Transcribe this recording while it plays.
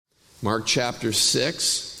Mark chapter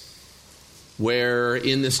 6, where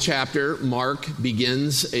in this chapter, Mark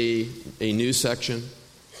begins a new section.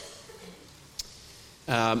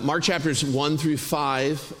 Mark chapters 1 through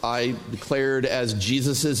 5, I declared as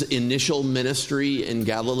Jesus' initial ministry in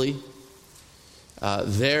Galilee.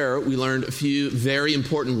 There, we learned a few very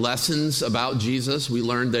important lessons about Jesus. We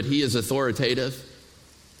learned that he is authoritative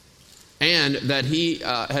and that he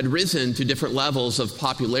had risen to different levels of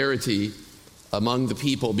popularity among the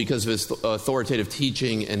people because of his authoritative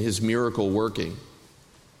teaching and his miracle working.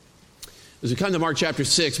 As we come to Mark chapter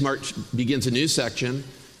 6, Mark begins a new section.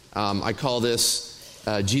 I call this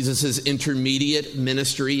Jesus' intermediate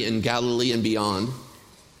ministry in Galilee and beyond.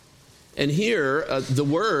 And here, the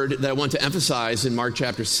word that I want to emphasize in Mark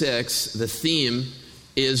chapter 6, the theme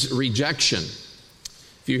is rejection.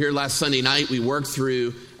 If you were here last Sunday night, we worked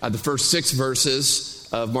through the first 6 verses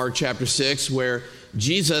of Mark chapter 6, where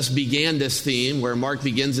Jesus began this theme, where Mark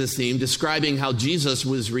begins this theme, describing how Jesus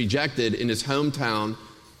was rejected in his hometown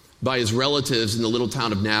by his relatives in the little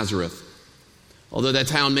town of Nazareth. Although that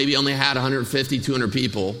town maybe only had 150, 200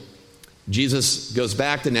 people, Jesus goes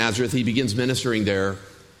back to Nazareth. He begins ministering there.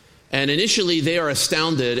 And initially, they are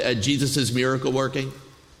astounded at Jesus' miracle working.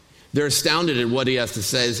 They're astounded at what he has to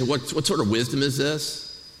say. They say, what sort of wisdom is this?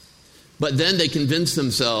 But then they convince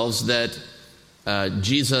themselves that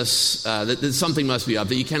that something must be up,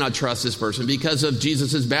 that you cannot trust this person because of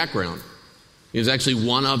Jesus' background. He was actually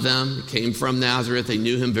one of them. He came from Nazareth. They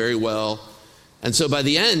knew him very well. And so by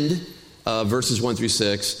the end of verses 1 through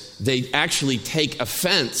 6, they actually take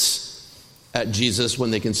offense at Jesus when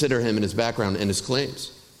they consider him and his background and his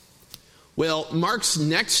claims. Well, Mark's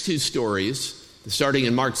next 2 stories, starting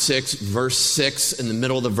in Mark 6, verse 6, in the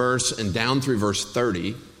middle of the verse and down through verse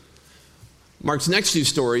 30, Mark's next 2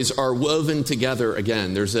 stories are woven together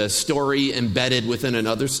again. There's a story embedded within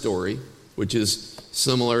another story, which is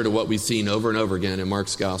similar to what we've seen over and over again in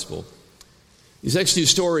Mark's gospel. These next 2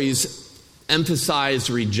 stories emphasize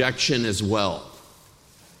rejection as well.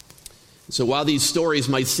 So while these stories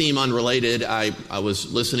might seem unrelated, I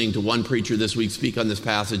was listening to one preacher this week speak on this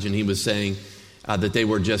passage, and he was saying that they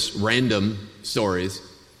were just random stories.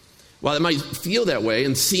 While it might feel that way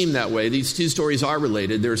and seem that way, these 2 stories are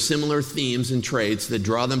related. There are similar themes and traits that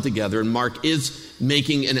draw them together, and Mark is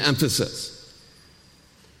making an emphasis.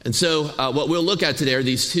 And so what we'll look at today are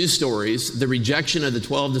these 2 stories, the rejection of the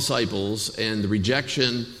 12 disciples and the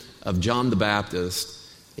rejection of John the Baptist.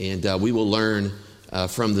 And we will learn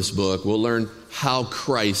from this book. We'll learn how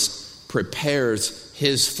Christ prepares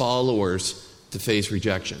his followers to face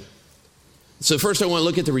rejection. So first I want to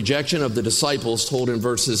look at the rejection of the disciples told in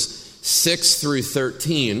verses 6 through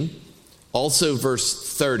 13, also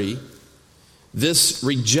verse 30. This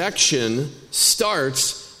rejection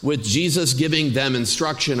starts with Jesus giving them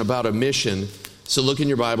instruction about a mission. So look in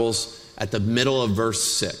your Bibles at the middle of verse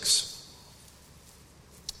 6.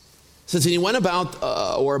 It says, and he went about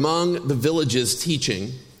or among the villages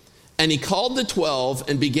teaching, and he called the 12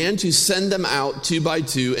 and began to send them out 2 by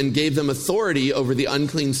 2 and gave them authority over the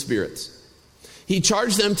unclean spirits. He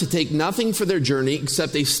charged them to take nothing for their journey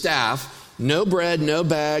except a staff, no bread, no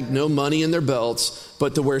bag, no money in their belts,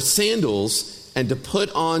 but to wear sandals and to put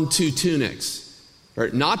on 2 tunics, or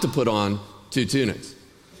not to put on 2 tunics.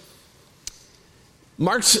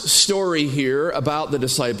 Mark's story here about the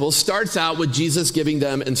disciples starts out with Jesus giving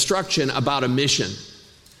them instruction about a mission.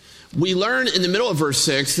 We learn in the middle of verse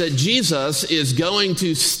 6 that Jesus is going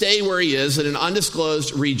to stay where he is in an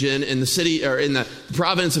undisclosed region in the city or in the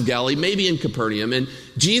province of Galilee, maybe in Capernaum, and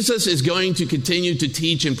Jesus is going to continue to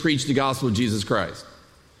teach and preach the gospel of Jesus Christ.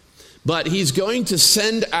 But he's going to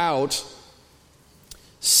send out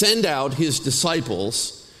his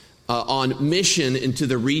disciples on mission into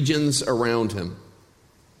the regions around him.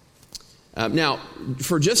 Now,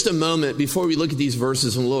 for just a moment, before we look at these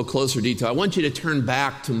verses in a little closer detail, I want you to turn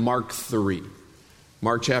back to Mark 3,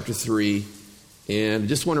 Mark chapter 3, and I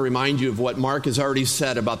just want to remind you of what Mark has already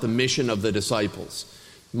said about the mission of the disciples.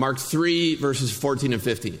 Mark 3, verses 14 and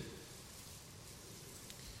 15.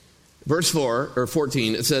 Verse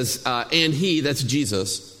 14, it says, and he, that's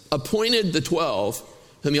Jesus, appointed the 12,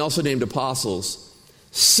 whom he also named apostles,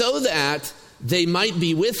 so that they might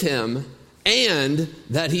be with him and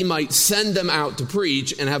that he might send them out to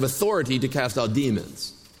preach and have authority to cast out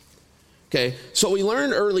demons. Okay, so we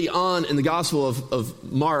learned early on in the Gospel of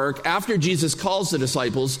Mark, after Jesus calls the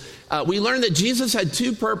disciples, we learned that Jesus had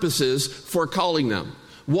 2 purposes for calling them.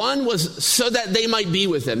 One was so that they might be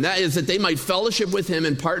with him. That is, that they might fellowship with him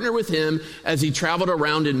and partner with him as he traveled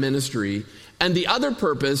around in ministry. And the other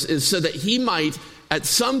purpose is so that he might, at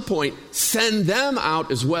some point, send them out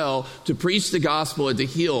as well to preach the gospel and to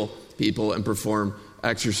heal people and perform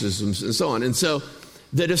exorcisms and so on. And so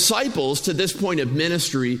the disciples to this point of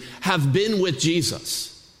ministry have been with Jesus.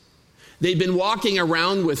 They've been walking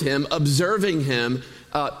around with him, observing him,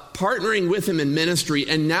 partnering with him in ministry,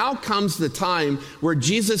 and now comes the time where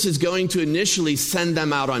Jesus is going to initially send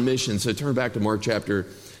them out on mission. So turn back to Mark chapter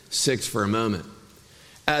 6 for a moment.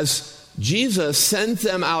 As Jesus sends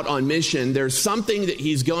them out on mission, there's something that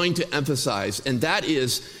he's going to emphasize, and that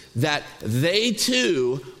is that they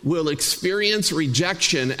too will experience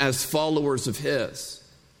rejection as followers of his.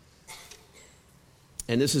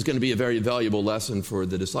 And this is going to be a very valuable lesson for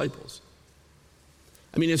the disciples.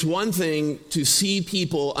 I mean, it's one thing to see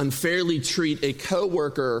people unfairly treat a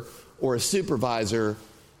coworker or a supervisor.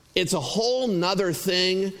 It's a whole nother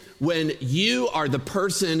thing when you are the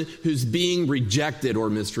person who's being rejected or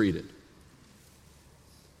mistreated.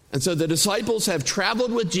 And so the disciples have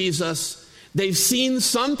traveled with Jesus. They've seen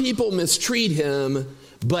some people mistreat him,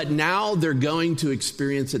 but now they're going to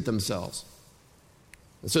experience it themselves.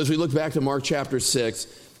 And so as we look back to Mark chapter 6,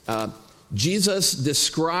 Jesus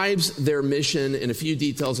describes their mission in a few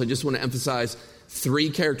details. I just want to emphasize three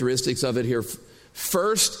characteristics of it here.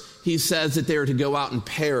 First, he says that they are to go out in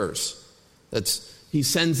pairs. He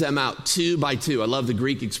sends them out 2 by 2. I love the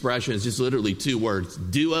Greek expression. It's just literally 2 words.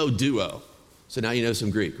 Duo. So now you know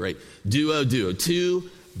some Greek, right? Duo. 2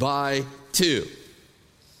 by 2.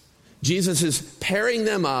 Jesus is pairing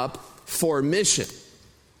them up for mission.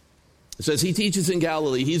 So as he teaches in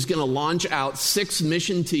Galilee, he's going to launch out 6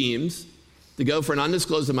 mission teams to go for an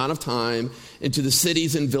undisclosed amount of time into the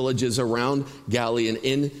cities and villages around Galilee and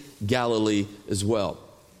in Galilee as well.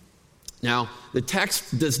 Now, the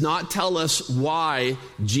text does not tell us why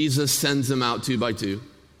Jesus sends them out 2 by 2.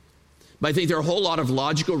 But I think there are a whole lot of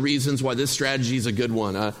logical reasons why this strategy is a good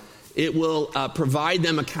one. It will provide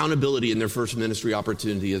them accountability in their first ministry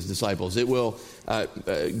opportunity as disciples. It will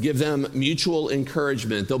give them mutual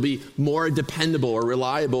encouragement. They'll be more dependable or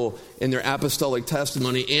reliable in their apostolic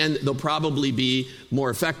testimony, and they'll probably be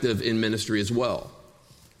more effective in ministry as well.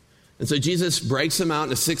 And so Jesus breaks them out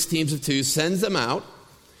into 6 teams of 2, sends them out,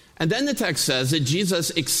 and then the text says that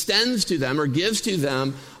Jesus extends to them or gives to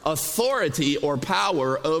them authority or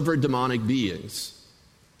power over demonic beings.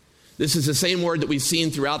 This is the same word that we've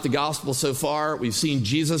seen throughout the gospel so far. We've seen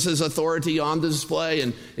Jesus' authority on display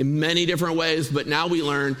in many different ways, but now we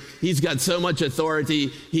learn he's got so much authority,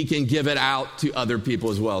 he can give it out to other people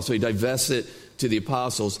as well. So he divests it to the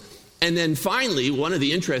apostles. And then finally, one of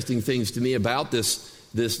the interesting things to me about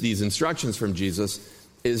these instructions from Jesus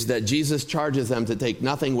is that Jesus charges them to take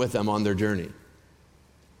nothing with them on their journey.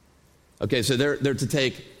 Okay, so they're to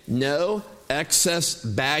take no excess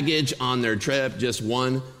baggage on their trip, just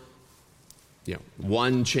one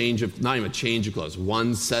change of, not even a change of clothes,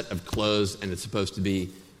 one set of clothes, and it's supposed to be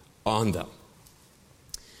on them.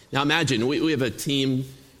 Now imagine, we have a team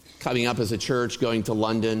coming up as a church going to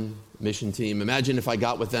London, mission team. Imagine if I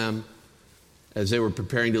got with them as they were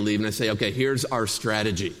preparing to leave and I say, okay, here's our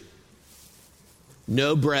strategy.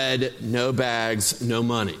 No bread, no bags, no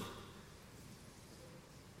money.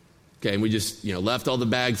 Okay, and we just, left all the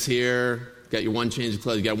bags here, got your one change of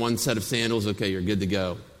clothes, you got one set of sandals, okay, you're good to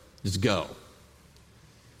go. Just go.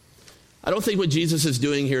 I don't think what Jesus is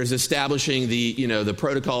doing here is establishing the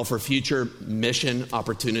protocol for future mission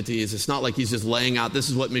opportunities. It's not like he's just laying out, this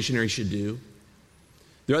is what missionaries should do.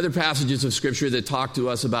 There are other passages of Scripture that talk to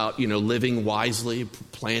us about, living wisely,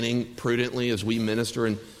 planning prudently as we minister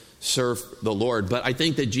and serve the Lord. But I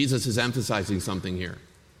think that Jesus is emphasizing something here.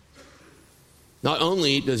 Not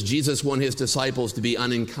only does Jesus want his disciples to be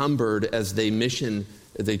unencumbered as they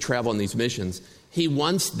travel on these missions, he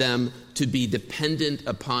wants them to be dependent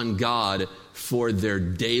upon God for their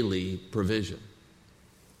daily provision.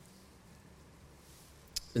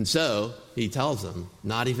 And so he tells them,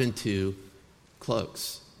 not even 2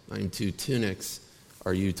 cloaks, not even 2 tunics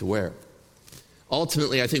are you to wear.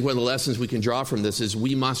 Ultimately, I think one of the lessons we can draw from this is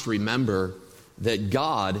we must remember that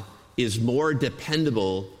God is more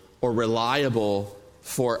dependable or reliable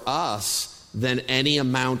for us than any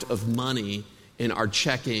amount of money in our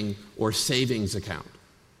checking or savings account.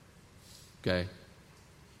 Okay?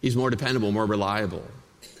 He's more dependable, more reliable.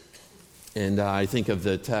 And I think of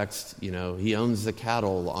the text, he owns the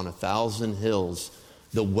cattle on 1,000 hills,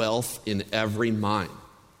 the wealth in every mine.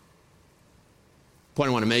 The point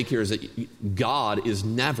I want to make here is that God is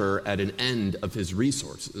never at an end of his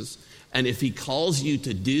resources. And if he calls you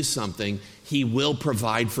to do something, he will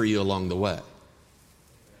provide for you along the way.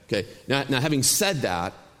 Okay, now having said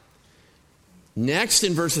that, next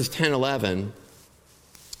in verses 10, 11,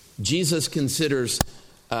 Jesus considers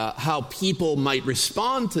how people might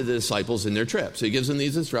respond to the disciples in their trip. So he gives them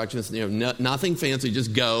these instructions, nothing fancy,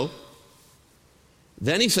 just go.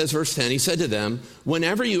 Then he says, verse 10, he said to them,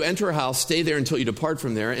 whenever you enter a house, stay there until you depart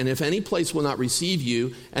from there. And if any place will not receive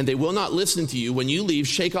you and they will not listen to you, when you leave,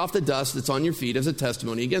 shake off the dust that's on your feet as a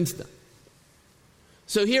testimony against them.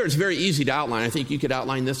 So here it's very easy to outline. I think you could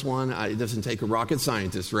outline this one. It doesn't take a rocket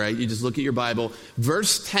scientist, right? You just look at your Bible.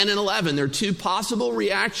 Verse 10 and 11, there are two possible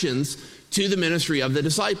reactions to the ministry of the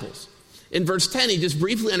disciples. In verse 10, he just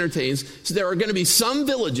briefly entertains, so there are going to be some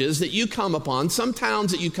villages that you come upon, some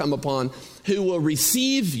towns that you come upon, who will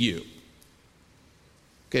receive you.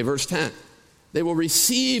 Okay, verse 10. They will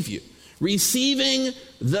receive you. Receiving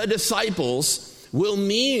the disciples will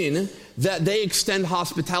mean that they extend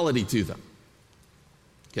hospitality to them.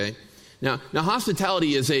 Okay? Now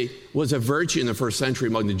hospitality was a virtue in the first century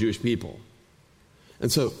among the Jewish people. And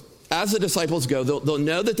so as the disciples go, they'll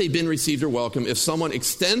know that they've been received or welcomed if someone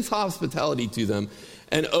extends hospitality to them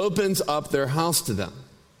and opens up their house to them.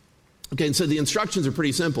 Okay, and so the instructions are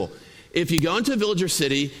pretty simple. If you go into a village or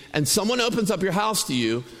city and someone opens up your house to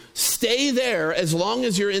you, stay there as long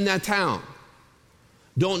as you're in that town.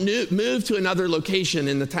 Don't move to another location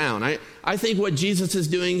in the town. I think what Jesus is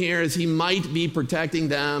doing here is he might be protecting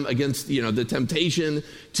them against, the temptation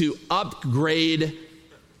to upgrade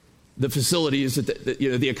the facilities,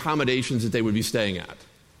 the accommodations that they would be staying at.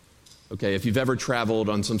 Okay, if you've ever traveled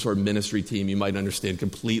on some sort of ministry team, you might understand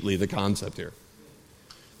completely the concept here.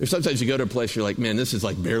 There's sometimes you go to a place, you're like, man, this is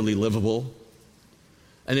like barely livable.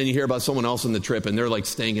 And then you hear about someone else on the trip and they're like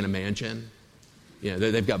staying in a mansion.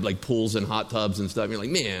 They've got like pools and hot tubs and stuff. And you're like,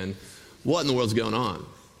 man, what in the world's going on?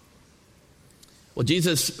 Well,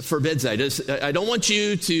 Jesus forbids that. I don't want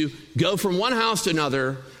you to go from one house to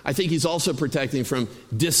another. I think he's also protecting from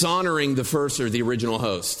dishonoring the first or the original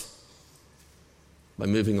host by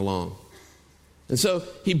moving along. And so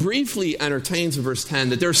he briefly entertains in verse 10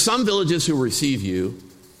 that there are some villages who receive you.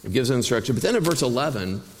 He gives an instruction. But then in verse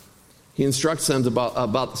 11, he instructs them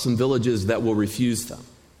about some villages that will refuse them,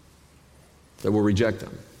 that will reject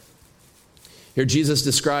them. Here Jesus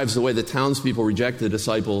describes the way the townspeople reject the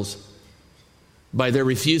disciples by their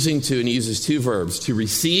refusing to, and he uses two verbs, to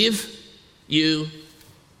receive you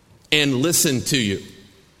and listen to you.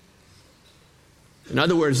 In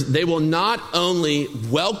other words, they will not only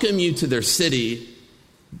welcome you to their city,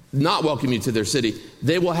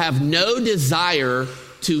 they will have no desire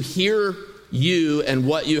to hear you and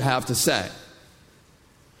what you have to say.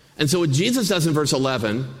 And so what Jesus does in verse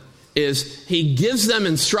 11 is he gives them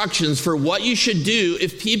instructions for what you should do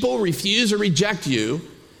if people refuse or reject you.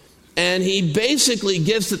 And he basically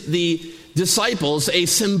gives the disciples a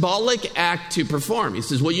symbolic act to perform. He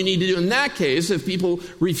says, what you need to do in that case, if people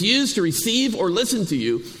refuse to receive or listen to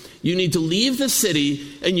you, you need to leave the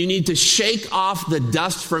city and you need to shake off the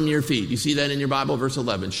dust from your feet. You see that in your Bible, verse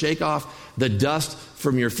 11. Shake off the dust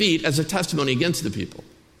from your feet as a testimony against the people.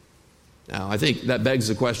 Now, I think that begs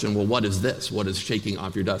the question, well, what is this? What is shaking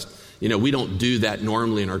off your dust? We don't do that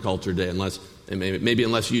normally in our culture today, unless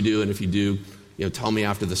you do, and if you do, tell me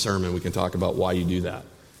after the sermon, we can talk about why you do that.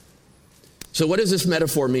 So what does this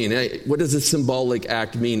metaphor mean? What does this symbolic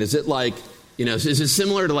act mean? Is it like, is it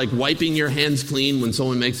similar to like wiping your hands clean when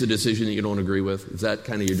someone makes a decision that you don't agree with? Is that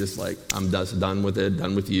kind of, you're just like, I'm just done with it,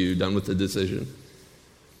 done with you, done with the decision?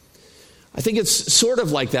 I think it's sort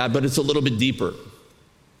of like that, but it's a little bit deeper.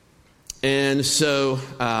 And so,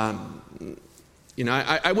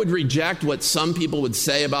 I would reject what some people would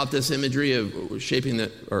say about this imagery of shaking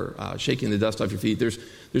the dust off your feet.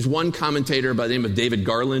 There's one commentator by the name of David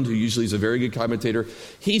Garland, who usually is a very good commentator.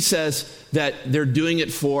 He says that they're doing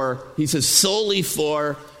it solely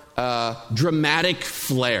for dramatic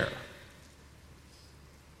flair.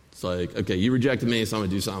 It's like, okay, you rejected me, so I'm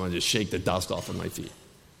going to do something. I'm going to just shake the dust off of my feet.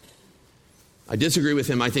 I disagree with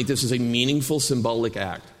him. I think this is a meaningful symbolic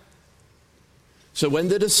act. So when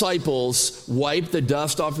the disciples wiped the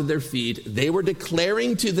dust off of their feet, they were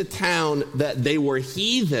declaring to the town that they were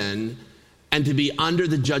heathen and to be under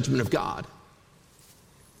the judgment of God.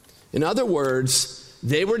 In other words,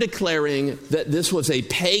 they were declaring that this was a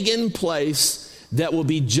pagan place that will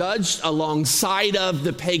be judged alongside of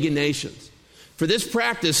the pagan nations. For this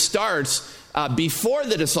practice starts before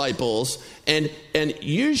the disciples, and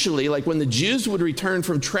usually, like when the Jews would return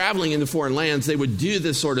from traveling into foreign lands, they would do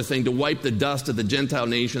this sort of thing to wipe the dust of the Gentile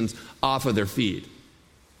nations off of their feet.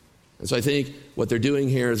 And so I think what they're doing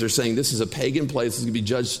here is they're saying this is a pagan place that's going to be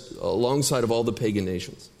judged alongside of all the pagan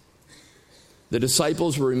nations. The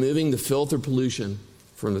disciples were removing the filth or pollution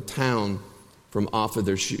from the town from off of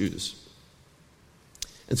their shoes.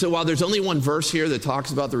 And so while there's only one verse here that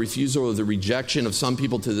talks about the refusal or the rejection of some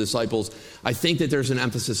people to the disciples, I think that there's an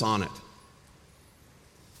emphasis on it.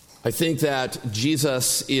 I think that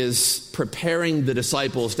Jesus is preparing the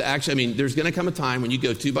disciples to actually, there's going to come a time when you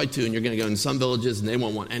go 2 by 2 and you're going to go in some villages and they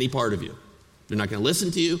won't want any part of you. They're not going to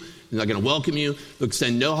listen to you. They're not going to welcome you. They'll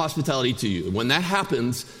extend no hospitality to you. When that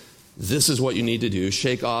happens, this is what you need to do.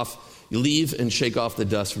 Leave and shake off the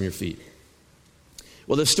dust from your feet.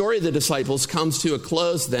 Well, the story of the disciples comes to a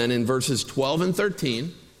close then in verses 12 and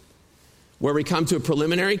 13, where we come to a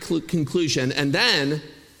preliminary conclusion, and then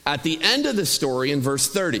at the end of the story in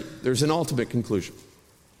verse 30, there's an ultimate conclusion.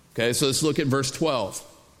 Okay, so let's look at verse 12.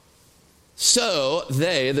 So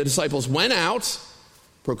they, the disciples, went out,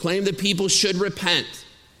 proclaimed that people should repent,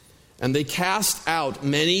 and they cast out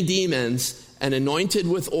many demons and anointed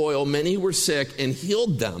with oil many who were sick and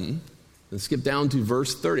healed them. Let's skip down to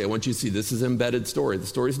verse 30. I want you to see this is an embedded story. The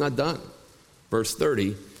story's not done. Verse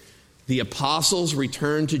 30, the apostles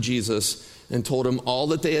returned to Jesus and told him all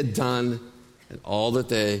that they had done and all that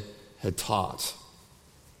they had taught.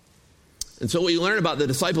 And so what you learn about the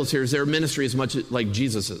disciples here is their ministry is much like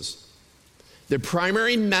Jesus's. Their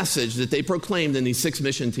primary message that they proclaimed in these 6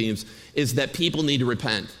 mission teams is that people need to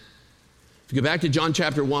repent. If you go back to John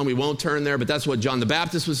chapter 1, we won't turn there, but that's what John the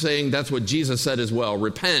Baptist was saying. That's what Jesus said as well.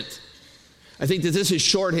 Repent. I think that this is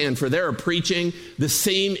shorthand for their preaching the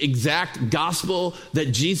same exact gospel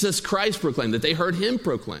that Jesus Christ proclaimed, that they heard him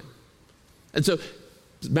proclaim. And so,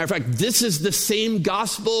 as a matter of fact, this is the same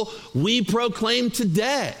gospel we proclaim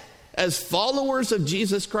today as followers of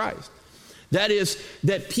Jesus Christ. That is,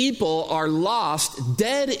 that people are lost,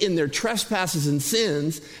 dead in their trespasses and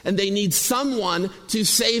sins, and they need someone to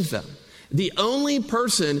save them. The only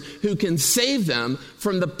person who can save them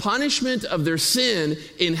from the punishment of their sin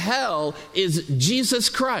in hell is Jesus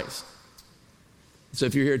Christ. So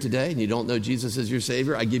if you're here today and you don't know Jesus as your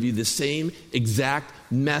Savior, I give you the same exact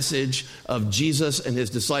message of Jesus and his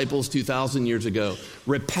disciples 2,000 years ago.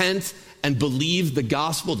 Repent and believe the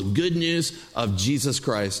gospel, the good news of Jesus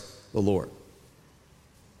Christ the Lord.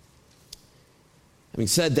 Having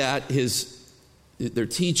said that, their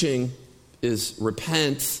teaching is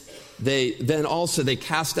repent. They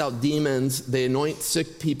cast out demons, they anoint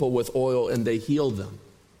sick people with oil, and they heal them.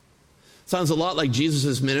 Sounds a lot like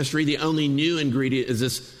Jesus' ministry. The only new ingredient is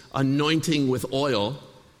this anointing with oil.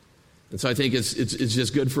 And so I think it's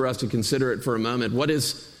just good for us to consider it for a moment. What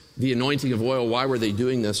is the anointing of oil? Why were they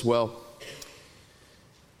doing this? Well,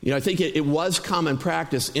 I think it was common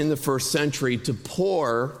practice in the first century to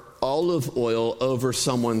pour olive oil over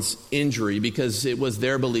someone's injury because it was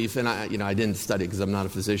their belief, and I didn't study because I'm not a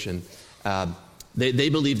physician. They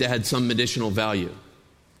believed it had some medicinal value,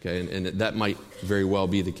 okay, and that might very well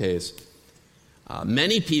be the case.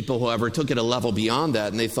 Many people, however, took it a level beyond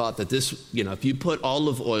that, and they thought that this, if you put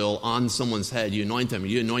olive oil on someone's head, you anoint them,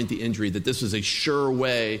 you anoint the injury, that this was a sure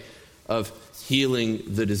way of healing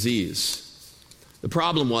the disease. The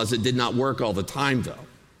problem was it did not work all the time, though.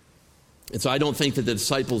 And so I don't think that the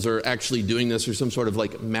disciples are actually doing this for some sort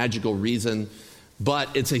of magical reason,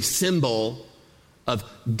 but it's a symbol of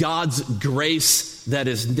God's grace that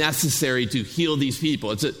is necessary to heal these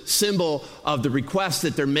people. It's a symbol of the request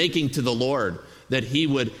that they're making to the Lord, that he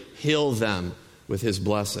would heal them with his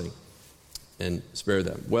blessing and spare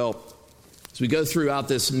them. Well, as we go throughout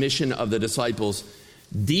this mission of the disciples,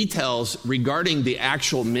 details regarding the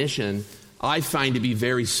actual mission I find to be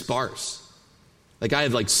very sparse. I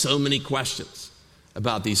have so many questions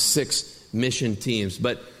about these 6 mission teams.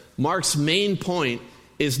 But Mark's main point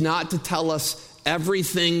is not to tell us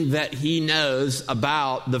everything that he knows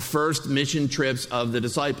about the first mission trips of the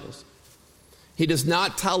disciples. He does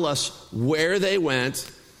not tell us where they went,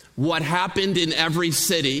 what happened in every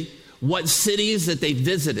city, what cities that they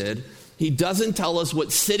visited. He doesn't tell us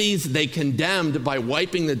what cities they condemned by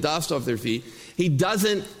wiping the dust off their feet. He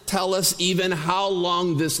doesn't tell us even how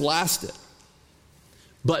long this lasted.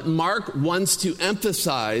 But Mark wants to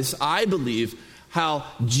emphasize, I believe, how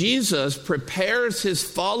Jesus prepares his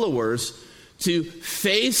followers to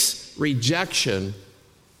face rejection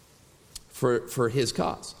for his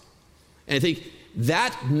cause. And I think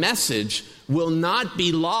that message will not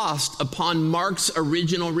be lost upon Mark's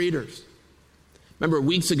original readers. Remember,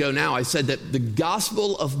 weeks ago now, I said that the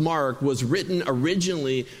Gospel of Mark was written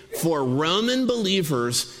originally for Roman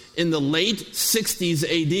believers in the late 60s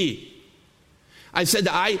AD. I said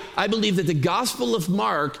that I believe that the Gospel of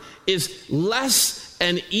Mark is less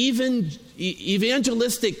an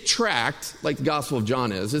evangelistic tract like the Gospel of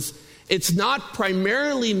John is. It's not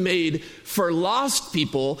primarily made for lost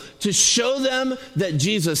people to show them that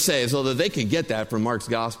Jesus saves, although they can get that from Mark's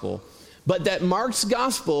Gospel. but that Mark's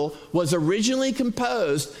gospel was originally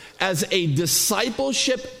composed as a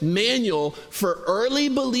discipleship manual for early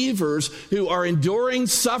believers who are enduring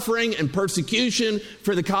suffering and persecution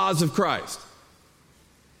for the cause of Christ.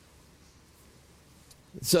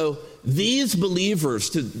 So these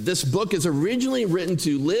believers, this book is originally written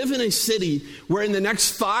to live in a city where in the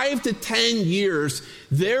next 5 to 10 years,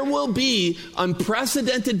 there will be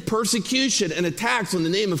unprecedented persecution and attacks on the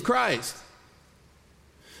name of Christ.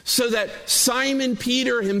 So that Simon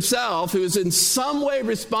Peter himself, who is in some way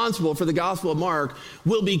responsible for the Gospel of Mark,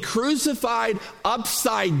 will be crucified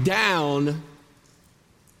upside down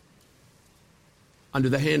under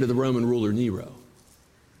the hand of the Roman ruler Nero.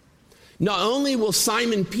 Not only will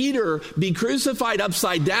Simon Peter be crucified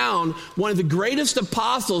upside down, one of the greatest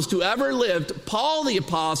apostles to ever lived, Paul the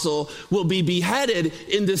apostle, will be beheaded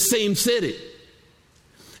in the same city.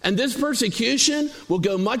 And this persecution will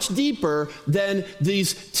go much deeper than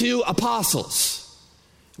these two apostles.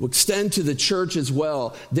 It will extend to the church as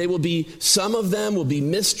well. Some of them will be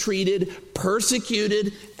mistreated,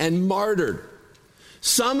 persecuted, and martyred.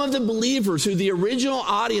 Some of the believers who the original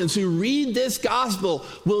audience who read this gospel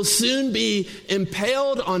will soon be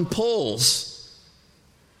impaled on poles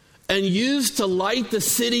and used to light the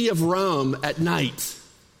city of Rome at night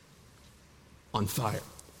on fire.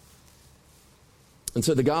 And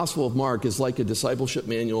so the Gospel of Mark is like a discipleship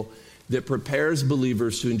manual that prepares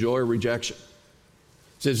believers to enjoy rejection.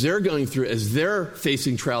 So as they're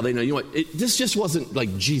facing trial, they know, you know what, this just wasn't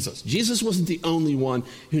like Jesus. Jesus wasn't the only one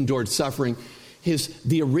who endured suffering.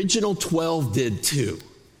 The original 12 did too.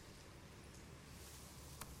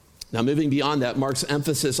 Now, moving beyond that, Mark's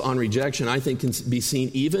emphasis on rejection, I think, can be seen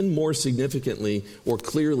even more significantly or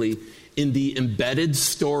clearly in the embedded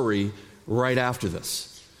story right after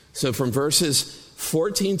this. So from verses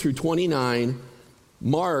 14 through 29,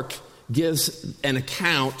 Mark gives an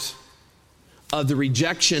account of the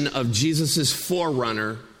rejection of Jesus'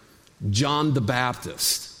 forerunner, John the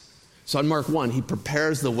Baptist. So in Mark 1, he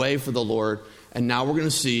prepares the way for the Lord. And now we're going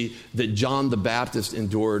to see that John the Baptist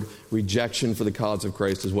endured rejection for the cause of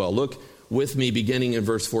Christ as well. Look with me beginning in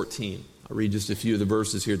verse 14. I'll read just a few of the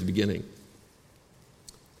verses here at the beginning. It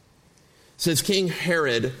says, King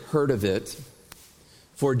Herod heard of it,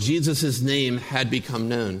 for Jesus' name had become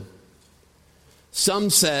known. Some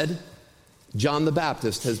said, John the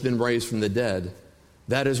Baptist has been raised from the dead.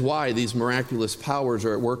 That is why these miraculous powers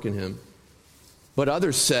are at work in him. But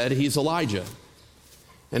others said, he's Elijah.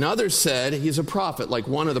 And others said, he's a prophet, like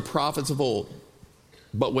one of the prophets of old.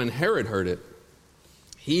 But when Herod heard it,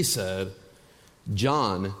 he said,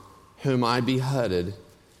 John, whom I beheaded,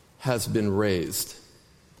 has been raised.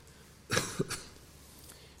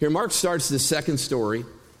 Here, Mark starts this second story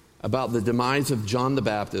about the demise of John the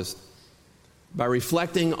Baptist by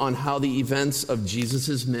reflecting on how the events of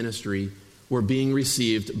Jesus' ministry were being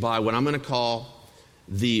received by what I'm going to call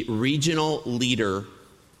the regional leader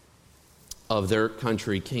of their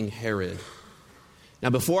country, King Herod. Now,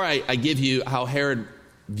 before I give you how Herod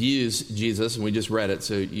views Jesus, and we just read it,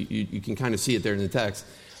 so you can kind of see it there in the text,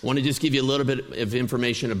 I want to just give you a little bit of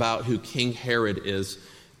information about who King Herod is,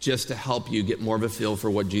 just to help you get more of a feel for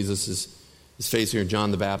what Jesus is facing, or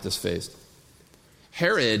John the Baptist faced.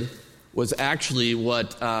 Herod was actually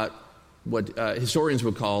what historians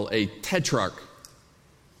would call a tetrarch.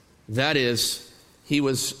 That is, he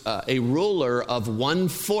was a ruler of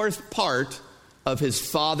 1/4 part of his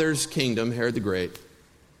father's kingdom, Herod the Great.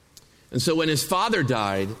 And so when his father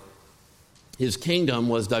died, his kingdom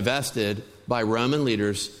was divested by Roman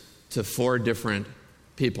leaders to 4 different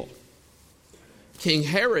people. King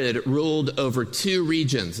Herod ruled over 2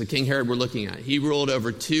 regions. The King Herod we're looking at, he ruled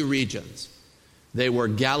over 2 regions. They were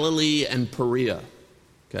Galilee and Perea.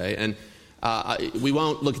 Okay, and we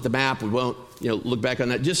won't look at the map. We won't, look back on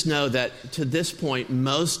that. Just know that to this point,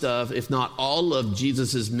 most of, if not all of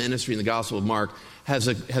Jesus' ministry in the Gospel of Mark has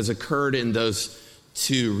occurred in those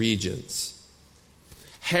 2 regions.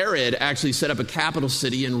 Herod actually set up a capital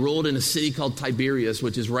city and ruled in a city called Tiberias,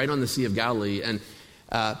 which is right on the Sea of Galilee. And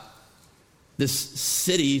this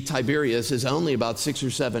city, Tiberias, is only about 6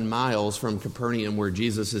 or 7 miles from Capernaum, where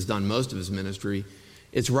Jesus has done most of his ministry.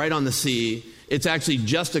 It's right on the sea. It's actually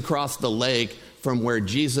just across the lake from where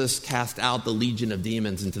Jesus cast out the legion of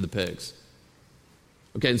demons into the pigs.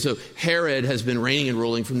 Okay, and so Herod has been reigning and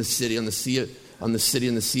ruling from the city on the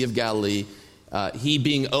sea of Galilee. He,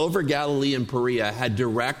 being over Galilee and Perea, had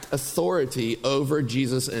direct authority over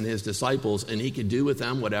Jesus and his disciples, and he could do with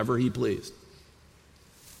them whatever he pleased.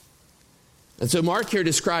 And so Mark here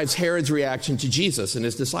describes Herod's reaction to Jesus and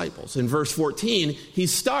his disciples. In verse 14, he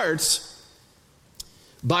starts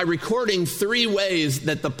by recording 3 ways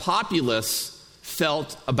that the populace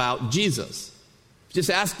felt about Jesus. Just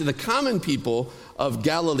ask the common people of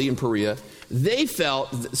Galilee and Perea. They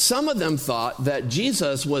felt, some of them thought that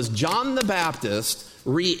Jesus was John the Baptist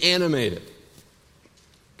reanimated.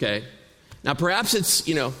 Okay? Now perhaps it's,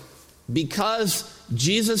 because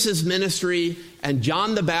Jesus' ministry and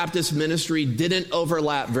John the Baptist's ministry didn't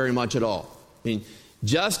overlap very much at all. I mean,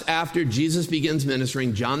 just after Jesus begins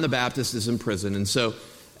ministering, John the Baptist is in prison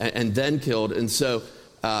and then killed. And so,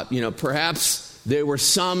 perhaps there were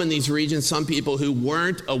some in these regions, some people who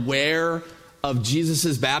weren't aware of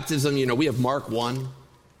Jesus' baptism. We have Mark 1.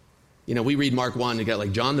 We read Mark 1 and get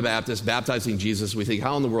like John the Baptist baptizing Jesus. We think,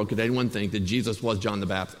 how in the world could anyone think that Jesus was John the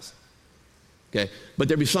Baptist? Okay, but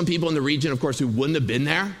there'd be some people in the region, of course, who wouldn't have been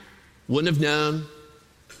there, wouldn't have known.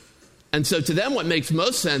 And so to them, what makes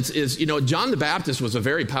most sense is, John the Baptist was a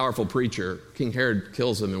very powerful preacher. King Herod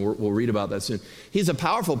kills him, and we'll read about that soon. He's a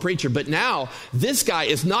powerful preacher, but now this guy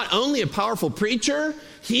is not only a powerful preacher,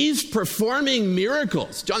 he's performing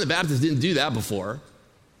miracles. John the Baptist didn't do that before.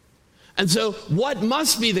 And so what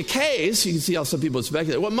must be the case, you can see how some people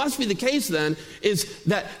speculate, what must be the case then is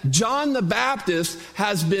that John the Baptist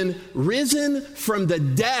has been risen from the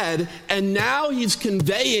dead, and now he's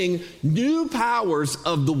conveying new powers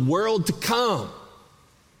of the world to come.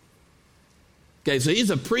 Okay, so he's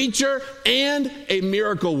a preacher and a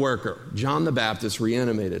miracle worker. John the Baptist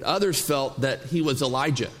reanimated. Others felt that he was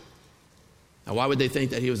Elijah. Now, why would they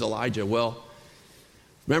think that he was Elijah? Well,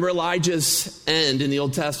 remember Elijah's end in the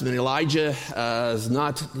Old Testament. Elijah does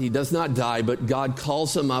not die, but God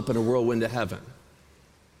calls him up in a whirlwind to heaven.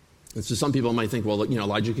 And so some people might think, well,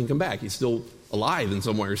 Elijah can come back. He's still alive in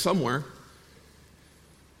somewhere.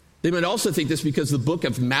 They might also think this because the book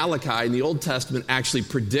of Malachi in the Old Testament actually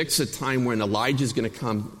predicts a time when Elijah is going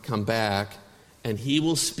to come back, and he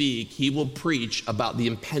will speak, he will preach about the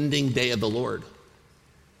impending day of the Lord.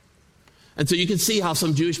 And so you can see how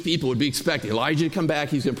some Jewish people would be expecting Elijah to come back.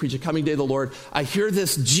 He's going to preach a coming day of the Lord. I hear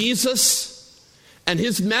this Jesus, and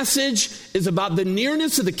his message is about the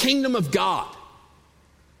nearness of the kingdom of God.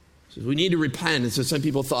 So we need to repent. And so some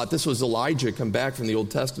people thought this was Elijah come back from the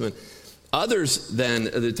Old Testament. Others then,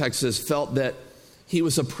 the text says, felt that he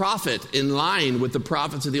was a prophet in line with the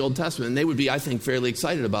prophets of the Old Testament. And they would be, I think, fairly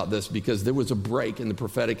excited about this because there was a break in the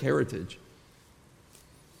prophetic heritage.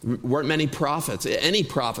 Weren't many prophets, any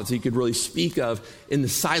prophets you could really speak of in the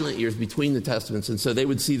silent years between the testaments. And so they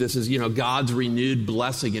would see this as, God's renewed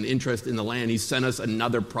blessing and interest in the land. He sent us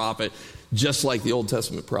another prophet, just like the Old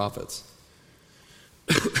Testament prophets.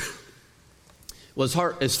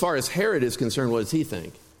 Well, as far as Herod is concerned, what does he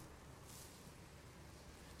think?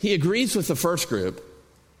 He agrees with the first group.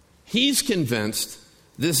 He's convinced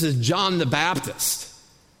this is John the Baptist,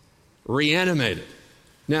 reanimated.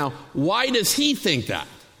 Now, why does he think that?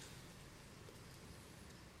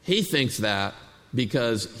 He thinks that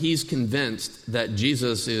because he's convinced that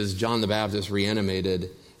Jesus is John the Baptist reanimated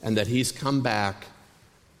and that he's come back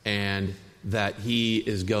and that he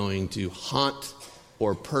is going to hunt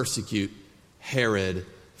or persecute Herod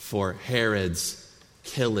for Herod's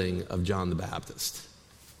killing of John the Baptist.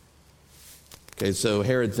 Okay, so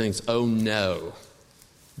Herod thinks, oh no,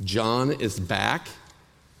 John is back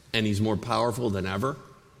and he's more powerful than ever.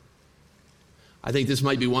 I think this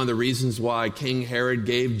might be one of the reasons why King Herod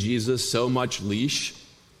gave Jesus so much leash.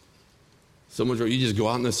 So much, you just go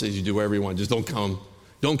out in the city, you do whatever you want. Just don't come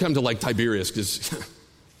to like Tiberias because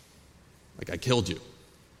like I killed you.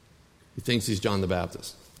 He thinks he's John the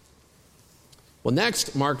Baptist. Well,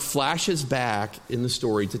 next, Mark flashes back in the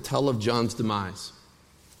story to tell of John's demise.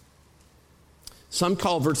 Some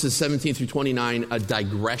call verses 17 through 29 a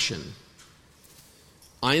digression.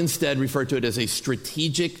 I instead refer to it as a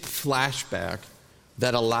strategic flashback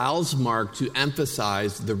that allows Mark to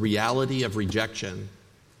emphasize the reality of rejection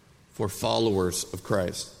for followers of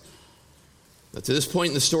Christ. But to this point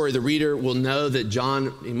in the story, the reader will know that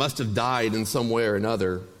John, he must have died in some way or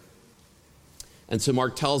another. And so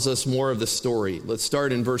Mark tells us more of the story. Let's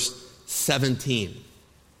start in verse 17. It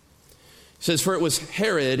says, "For it was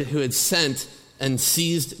Herod who had sent and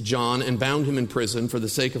seized John and bound him in prison for the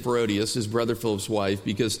sake of Herodias, his brother Philip's wife,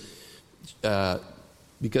 because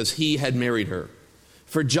he had married her.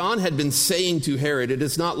 For John had been saying to Herod, 'It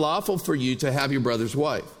is not lawful for you to have your brother's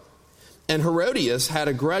wife.' And Herodias had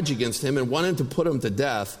a grudge against him and wanted to put him to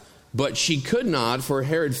death, but she could not, for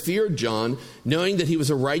Herod feared John, knowing that he was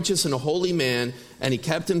a righteous and a holy man, and he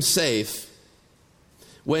kept him safe.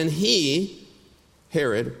 When he,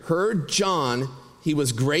 Herod, heard John, he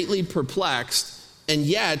was greatly perplexed, and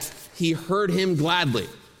yet he heard him gladly."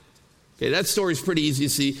 Okay, that story's pretty easy to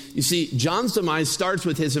see. You see, John's demise starts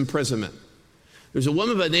with his imprisonment. There's a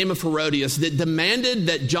woman by the name of Herodias that demanded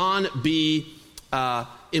that John be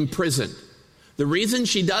imprisoned. The reason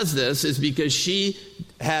she does this is because she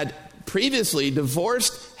had previously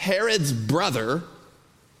divorced Herod's brother,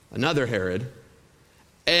 another Herod,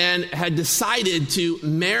 and had decided to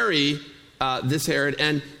marry this Herod,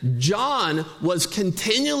 and John was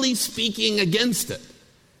continually speaking against it.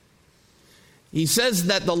 He says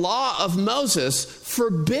that the law of Moses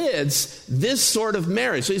forbids this sort of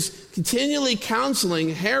marriage. So he's continually counseling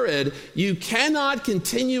Herod, you cannot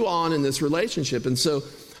continue on in this relationship. And so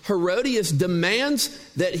Herodias demands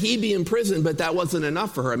that he be imprisoned, but that wasn't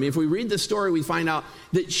enough for her. I mean, if we read the story, we find out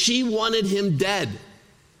that she wanted him dead.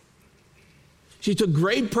 She took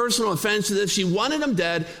great personal offense to this. She wanted him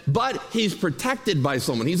dead, but he's protected by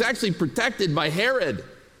someone. He's actually protected by Herod,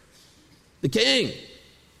 the king.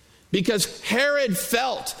 Because Herod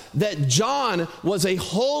felt that John was a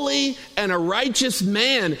holy and a righteous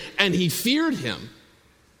man, and he feared him.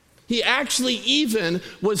 He actually even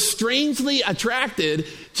was strangely attracted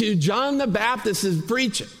to John the Baptist's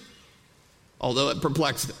preaching, although it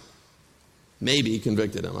perplexed him. Maybe he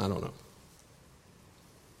convicted him, I don't know.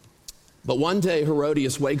 But one day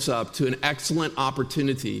Herodias wakes up to an excellent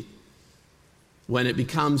opportunity when it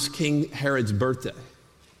becomes King Herod's birthday.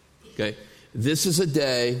 Okay, this is a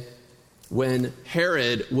day when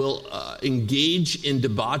Herod will engage in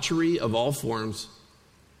debauchery of all forms,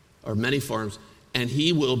 or many forms, and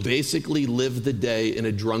he will basically live the day in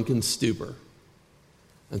a drunken stupor.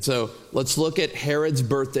 And so let's look at Herod's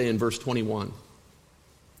birthday in verse 21.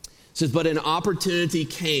 It says, but an opportunity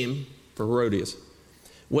came for Herodias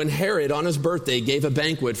when Herod on his birthday gave a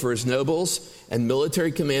banquet for his nobles and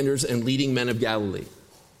military commanders and leading men of Galilee.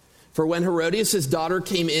 For when Herodias' daughter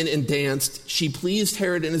came in and danced, she pleased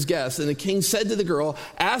Herod and his guests. And the king said to the girl,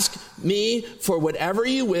 ask me for whatever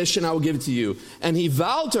you wish, and I will give it to you. And he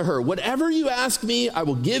vowed to her, whatever you ask me, I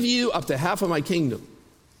will give you up to half of my kingdom.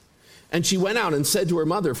 And she went out and said to her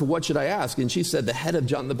mother, for what should I ask? And she said, the head of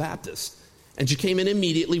John the Baptist. And she came in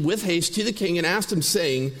immediately with haste to the king and asked him,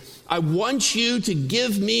 saying, I want you to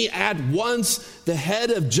give me at once the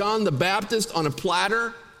head of John the Baptist on a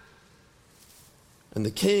platter. And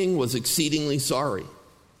the king was exceedingly sorry.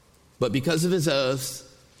 But because of his oaths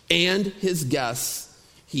and his guests,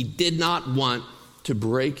 he did not want to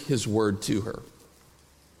break his word to her.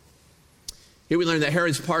 Here we learn that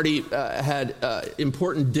Herod's party had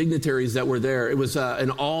important dignitaries that were there. It was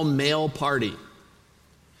an all-male party.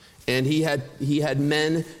 And he had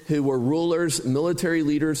men who were rulers, military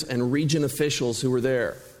leaders, and region officials who were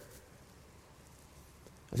there.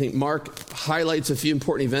 I think Mark highlights a few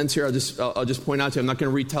important events here. I'll just point out to you, I'm not going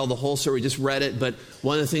to retell the whole story, we just read it, but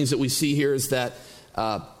one of the things that we see here is that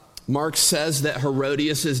Mark says that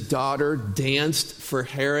Herodias' daughter danced for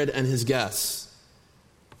Herod and his guests.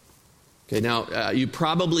 Okay, now you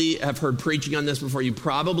probably have heard preaching on this before. You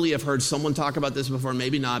probably have heard someone talk about this before,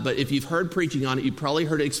 maybe not, but if you've heard preaching on it, you probably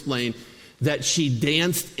heard it explained that she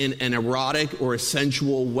danced in an erotic or a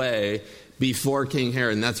sensual way before King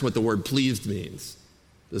Herod, and that's what the word pleased means.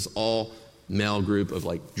 This all-male group of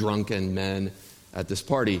like drunken men at this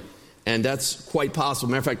party. And that's quite possible.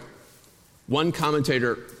 Matter of fact, one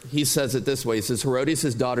commentator, he says it this way. He says,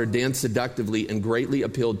 Herodias' daughter danced seductively and greatly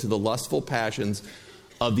appealed to the lustful passions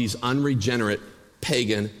of these unregenerate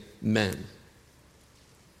pagan men.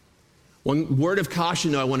 One word of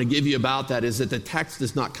caution, though, I want to give you about that is that the text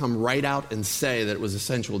does not come right out and say that it was a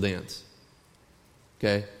sensual dance.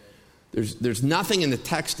 Okay? There's nothing in the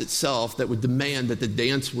text itself that would demand that the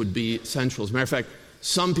dance would be sensual. As a matter of fact,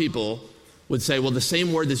 some people would say, well, the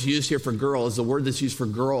same word that's used here for girl is the word that's used for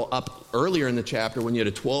girl up earlier in the chapter when you had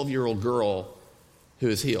a 12-year-old girl who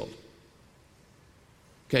was healed.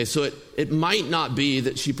 Okay, so it might not be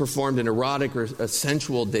that she performed an erotic or a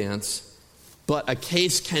sensual dance, but a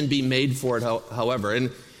case can be made for it, however.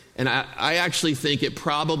 And I actually think it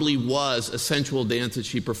probably was a sensual dance that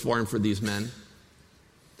she performed for these men.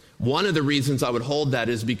 One of the reasons I would hold that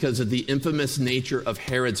is because of the infamous nature of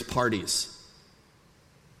Herod's parties.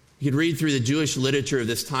 You could read through the Jewish literature of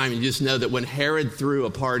this time and you just know that when Herod threw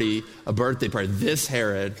a party, a birthday party, this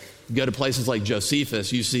Herod, go to places like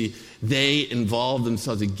Josephus, you see they involve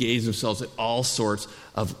themselves, engage themselves in all sorts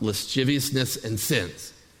of lasciviousness and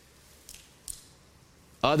sins.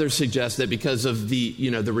 Others suggest that because of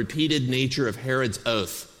the repeated nature of Herod's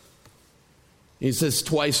oath. He says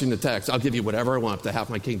twice in the text, I'll give you whatever I want up to half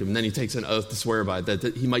my kingdom. And then he takes an oath to swear by it,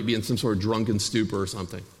 that he might be in some sort of drunken stupor or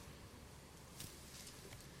something.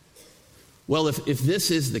 Well, if this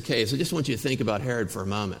is the case, I just want you to think about Herod for a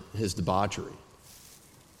moment, his debauchery.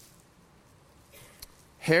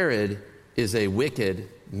 Herod is a wicked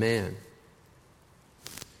man.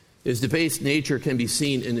 His debased nature can be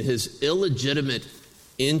seen in his illegitimate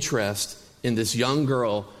interest in this young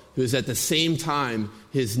girl who is at the same time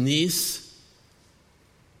his niece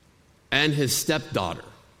and his stepdaughter.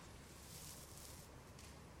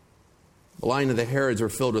 The line of the Herods are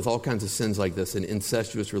filled with all kinds of sins like this and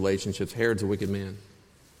incestuous relationships. Herod's a wicked man.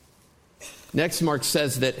 Next, Mark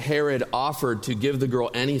says that Herod offered to give the girl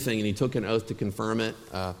anything, and he took an oath to confirm it.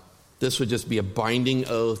 This would just be a binding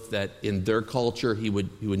oath that in their culture he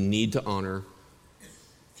would need to honor.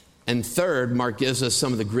 And third, Mark gives us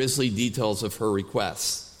some of the grisly details of her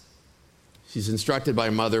requests. She's instructed by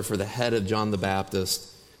her mother for the head of John the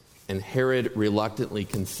Baptist, and Herod reluctantly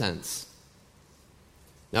consents.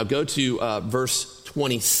 Now go to verse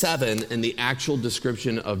 27 and the actual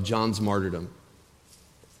description of John's martyrdom.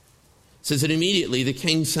 It says that immediately the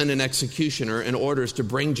king sent an executioner and orders to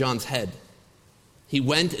bring John's head. He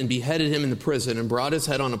went and beheaded him in the prison and brought his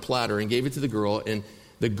head on a platter and gave it to the girl, and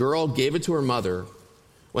the girl gave it to her mother.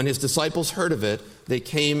 When his disciples heard of it, they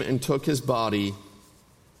came and took his body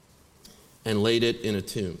and laid it in a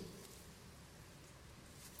tomb.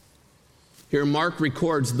 Here Mark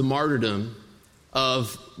records the martyrdom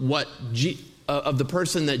of of the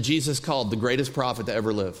person that Jesus called the greatest prophet to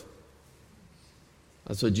ever live.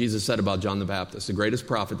 That's what Jesus said about John the Baptist, the greatest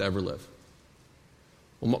prophet to ever live.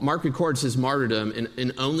 Well, Mark records his martyrdom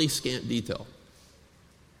in only scant detail.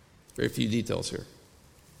 Very few details here.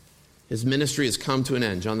 His ministry has come to an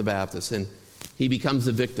end, John the Baptist, and he becomes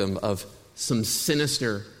the victim of some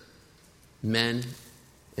sinister men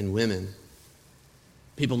and women,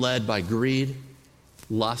 people led by greed,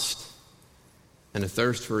 lust, and a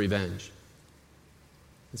thirst for revenge.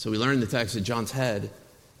 And so we learn in the text that John's head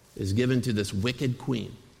is given to this wicked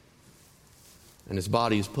queen, and his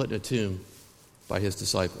body is put in a tomb by his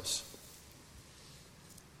disciples.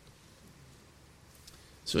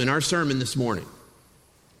 So in our sermon this morning,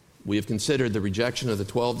 we have considered the rejection of the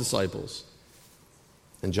 12 disciples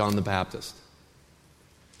and John the Baptist.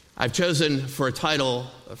 I've chosen for a title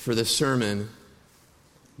for this sermon,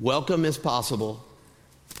 Welcome is Possible,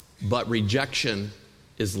 but Rejection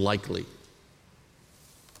is Likely,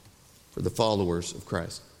 for the followers of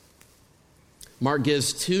Christ. Mark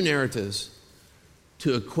gives two narratives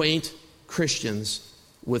to acquaint Christians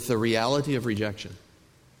with the reality of rejection.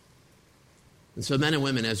 And so, men and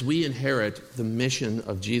women, as we inherit the mission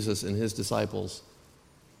of Jesus and his disciples,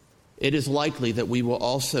 it is likely that we will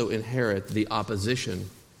also inherit the opposition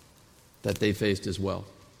that they faced as well.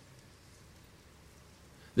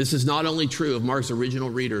 This is not only true of Mark's original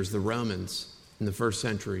readers, the Romans, in the first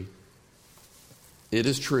century. It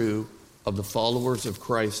is true of the followers of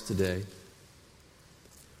Christ today.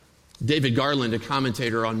 David Garland, a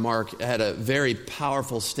commentator on Mark, had a very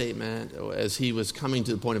powerful statement as he was coming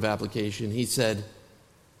to the point of application. He said,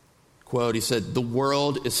 quote, he said, "The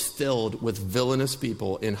world is filled with villainous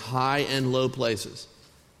people in high and low places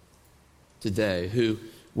today who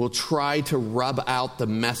will try to rub out the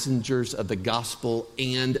messengers of the gospel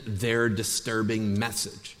and their disturbing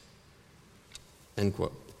message." End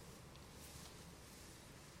quote.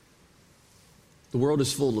 The world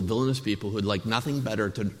is full of villainous people who'd like nothing better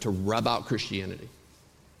to rub out Christianity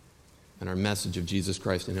and our message of Jesus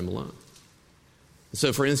Christ and him alone.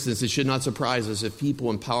 So, for instance, it should not surprise us if people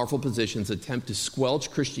in powerful positions attempt to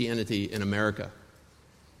squelch Christianity in America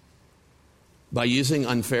by using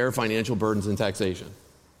unfair financial burdens and taxation.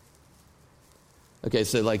 Okay,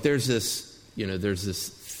 so like there's this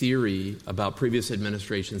theory about previous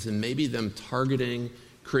administrations and maybe them targeting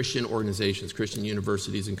Christian organizations, Christian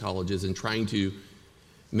universities and colleges, and trying to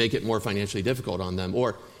make it more financially difficult on them,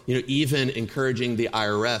 or even encouraging the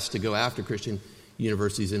IRS to go after Christian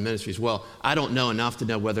universities and ministries. Well, I don't know enough to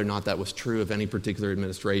know whether or not that was true of any particular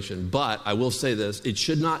administration, but I will say this: it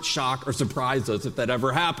should not shock or surprise us if that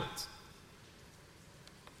ever happens.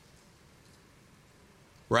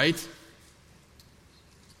 Right?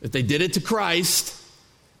 If they did it to Christ,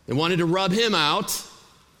 they wanted to rub him out.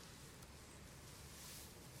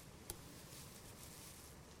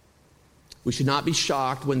 We should not be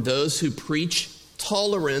shocked when those who preach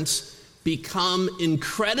tolerance become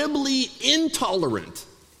incredibly intolerant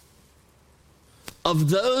of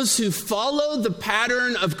those who follow the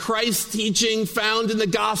pattern of Christ's teaching found in the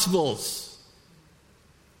Gospels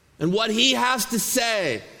and what he has to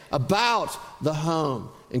say about the home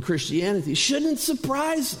and Christianity. Shouldn't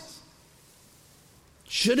surprise us,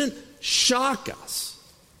 shouldn't shock us.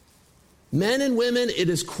 Men and women, it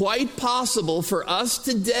is quite possible for us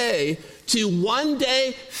today to one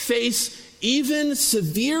day face even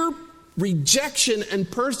severe rejection and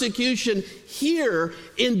persecution here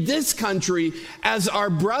in this country as our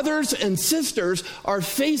brothers and sisters are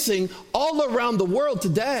facing all around the world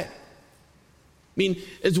today.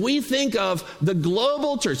 As we think of the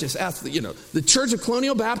global church, just ask the Church of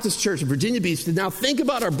Colonial Baptist Church in Virginia Beach, to now think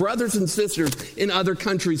about our brothers and sisters in other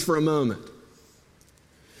countries for a moment.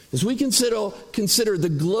 As we consider the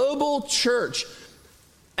global church,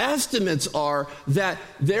 estimates are that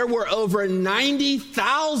there were over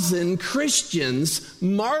 90,000 Christians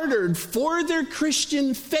martyred for their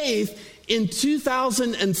Christian faith in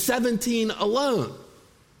 2017 alone.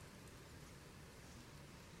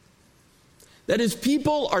 That is,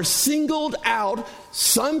 people are singled out,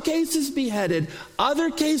 some cases beheaded, other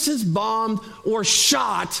cases bombed or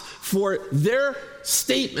shot for their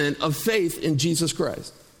statement of faith in Jesus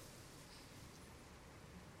Christ.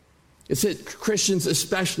 It's hit Christians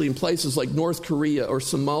especially in places like North Korea or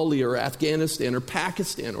Somalia or Afghanistan or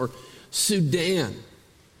Pakistan or Sudan,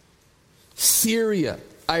 Syria,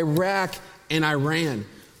 Iraq, and Iran.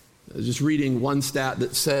 I was just reading one stat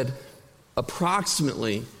that said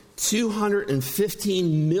approximately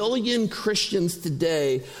 215 million Christians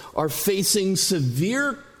today are facing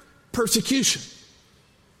severe persecution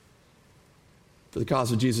for the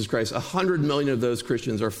cause of Jesus Christ. 100 million of those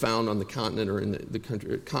Christians are found on the continent or in the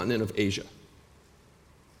continent of Asia.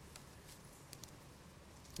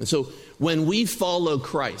 And so when we follow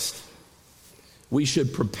Christ, we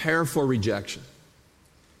should prepare for rejection.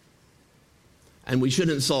 And we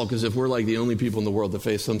shouldn't sulk as if we're like the only people in the world that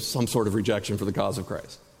face some sort of rejection for the cause of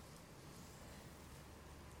Christ.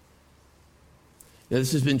 Now,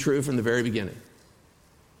 this has been true from the very beginning.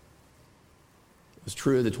 It was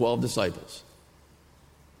true of the 12 disciples.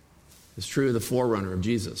 It's true of the forerunner of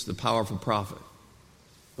Jesus, the powerful prophet,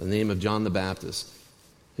 by the name of John the Baptist,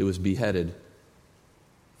 who was beheaded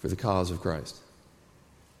for the cause of Christ.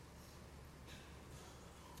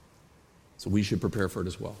 So we should prepare for it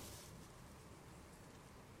as well.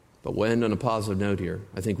 But we'll end on a positive note here.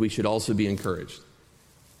 I think we should also be encouraged.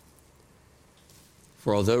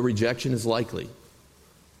 For although rejection is likely,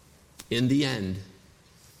 in the end,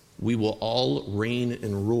 we will all reign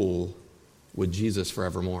and rule with Jesus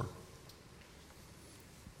forevermore.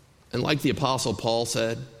 And like the Apostle Paul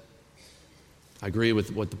said, I agree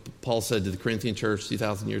with what Paul said to the Corinthian church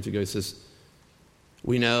 2,000 years ago. He says,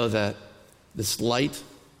 we know that this light,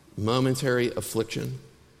 momentary affliction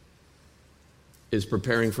is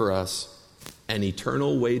preparing for us an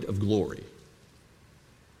eternal weight of glory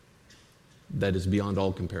that is beyond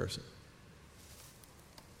all comparison.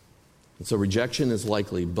 And so rejection is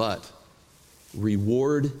likely, but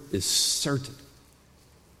reward is certain.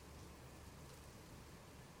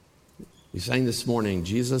 We sang this morning,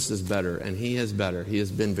 Jesus is better, and he is better. He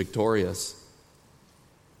has been victorious.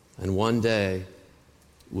 And one day,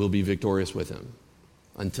 we'll be victorious with him.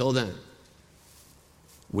 Until then,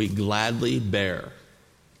 we gladly bear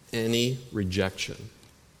any rejection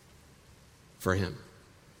for him.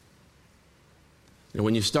 And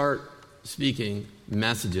when you start speaking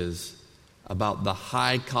messages about the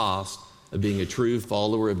high cost of being a true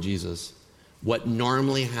follower of Jesus, what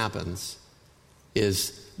normally happens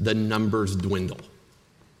is the numbers dwindle.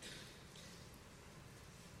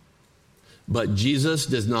 But Jesus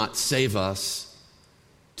does not save us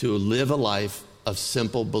to live a life of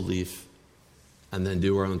simple belief and then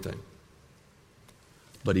do our own thing.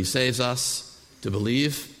 But he saves us to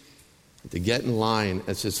believe, to get in line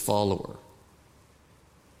as his follower,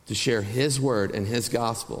 to share his word and his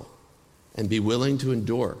gospel, and be willing to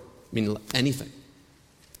endure. Anything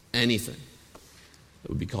that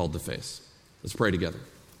would be called to face. Let's pray together.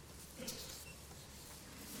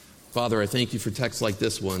 Father, I thank you for texts like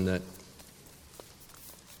this one that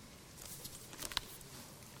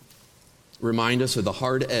remind us of the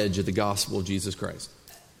hard edge of the gospel of Jesus Christ.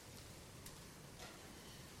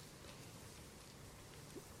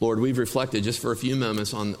 Lord, we've reflected just for a few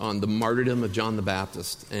moments on the martyrdom of John the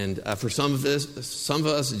Baptist. And for some of us,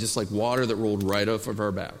 it's just like water that rolled right off of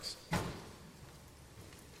our backs.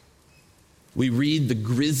 We read the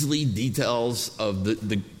grisly details of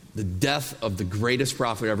the death of the greatest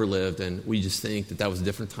prophet ever lived, and we just think that was a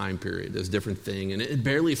different time period, it was a different thing, and it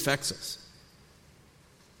barely affects us.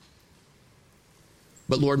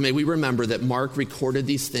 But Lord, may we remember that Mark recorded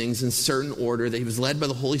these things in certain order, that he was led by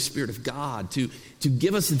the Holy Spirit of God to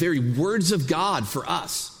give us the very words of God for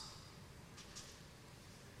us.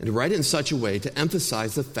 And to write it in such a way to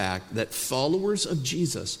emphasize the fact that followers of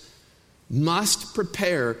Jesus must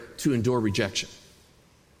prepare to endure rejection.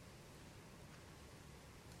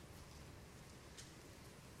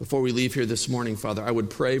 Before we leave here this morning, Father, I would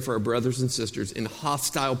pray for our brothers and sisters in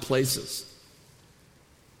hostile places.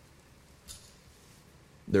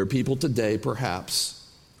 There are people today, perhaps,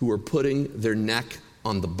 who are putting their neck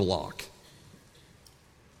on the block.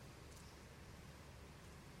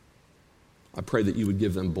 I pray that you would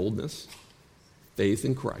give them boldness, faith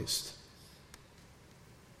in Christ,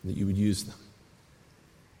 and that you would use them.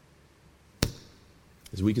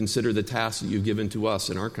 As we consider the task that you've given to us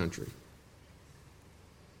in our country,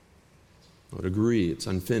 I would agree it's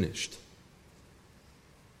unfinished.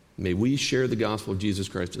 May we share the gospel of Jesus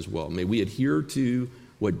Christ as well. May we adhere to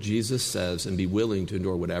what Jesus says and be willing to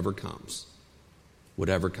endure whatever comes.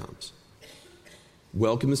 Whatever comes.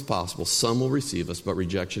 Welcome is possible. Some will receive us, but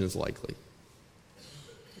rejection is likely.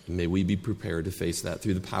 And may we be prepared to face that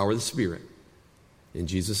through the power of the Spirit. In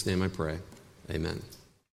Jesus' name I pray. Amen.